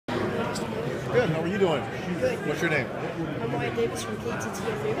Good. How are you doing? Good. What's your name? I'm Wyatt Davis from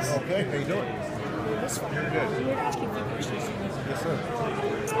KTTN News. Okay. How you doing? This fun. Good. I'm here to ask you a few questions. Yes, sir.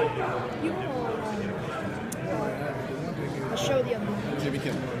 You were on a show the other night. Jimmy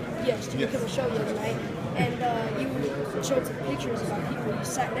Kimmel. Yes, Jimmy Kimmel show the other night, and you showed some pictures about people you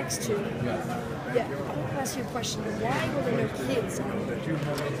sat next to. Yeah. I want to ask you a question. Why were there no kids on there?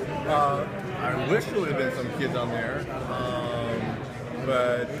 I wish there would have been some kids on there,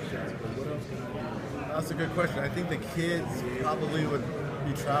 but that's a good question. I think the kids probably would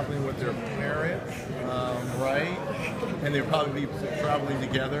be traveling with their parents, right? And they'd probably be traveling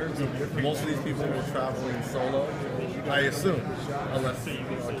together. Most of these people were traveling solo, I assume, unless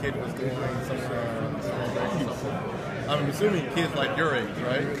a kid was doing something. I'm assuming kids like your age,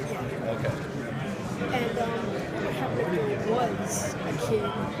 right? Okay. And how if it was a kid,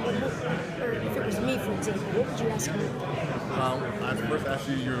 or if it was me, for example, what would you ask me? I'd first ask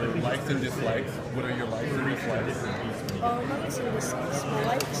you your likes and dislikes. What are your likes and dislikes? My likes and dislikes. My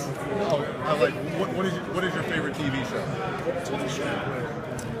likes? Oh, I like. What is your favorite TV show? TV show?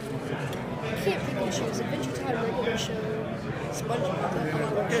 I can't pick and choose. Adventure Time, regular show,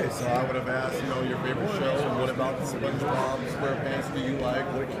 SpongeBob. Okay, so I would have asked, your favorite show, and what about SpongeBob SquarePants do you like?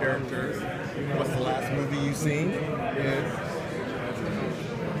 What characters? What's the last movie you've seen?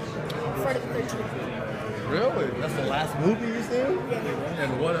 Friday the 13th. Really? That's the last movie you've seen? Yeah.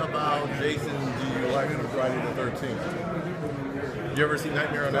 And what about Jason do you like from Friday the 13th? You ever seen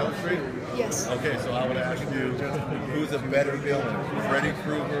Nightmare on Elm Street? Yes. Okay, so I would ask you, who's a better villain, Freddy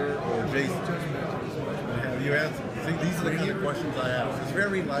Krueger or Jason? Have you answered? See, these are the kind of questions I ask. It's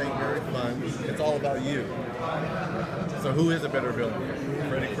very light, very fun. It's all about you. So who is a better villain,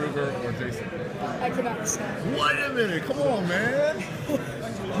 Freddy Krueger or Jason? I cannot decide. Wait a minute, come on, man.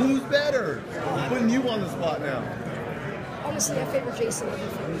 Who's better? I'm putting you on the spot now. Honestly, I favor Jason over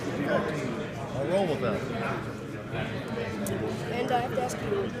Freddy. Okay. I'll roll with that. And I have to ask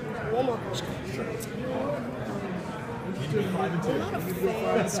you one more question. Sure. A lot of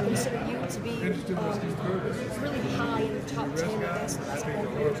fans consider you to be really high in the top 10 best basketball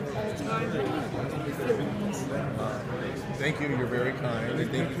players of all time. How do you feel about this? Thank you. You're very kind, and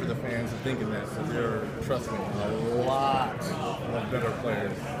thank you for the fans for thinking that. So there, trust me, a lot of better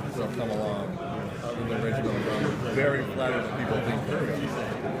players have come along other than Reggie Miller. I'm very flattered that people think very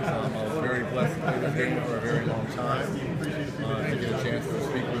I was very blessed to play this game for a very long time. To get a chance to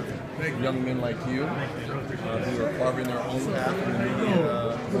speak with young men like you who are carving their own path in the media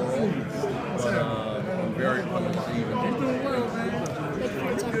world. But I'm very humbled to even. You're doing well, man. Thank you for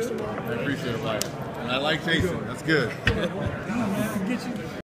your time, Mr. Miller. I appreciate it, Wyatt. And I like Jason. That's good.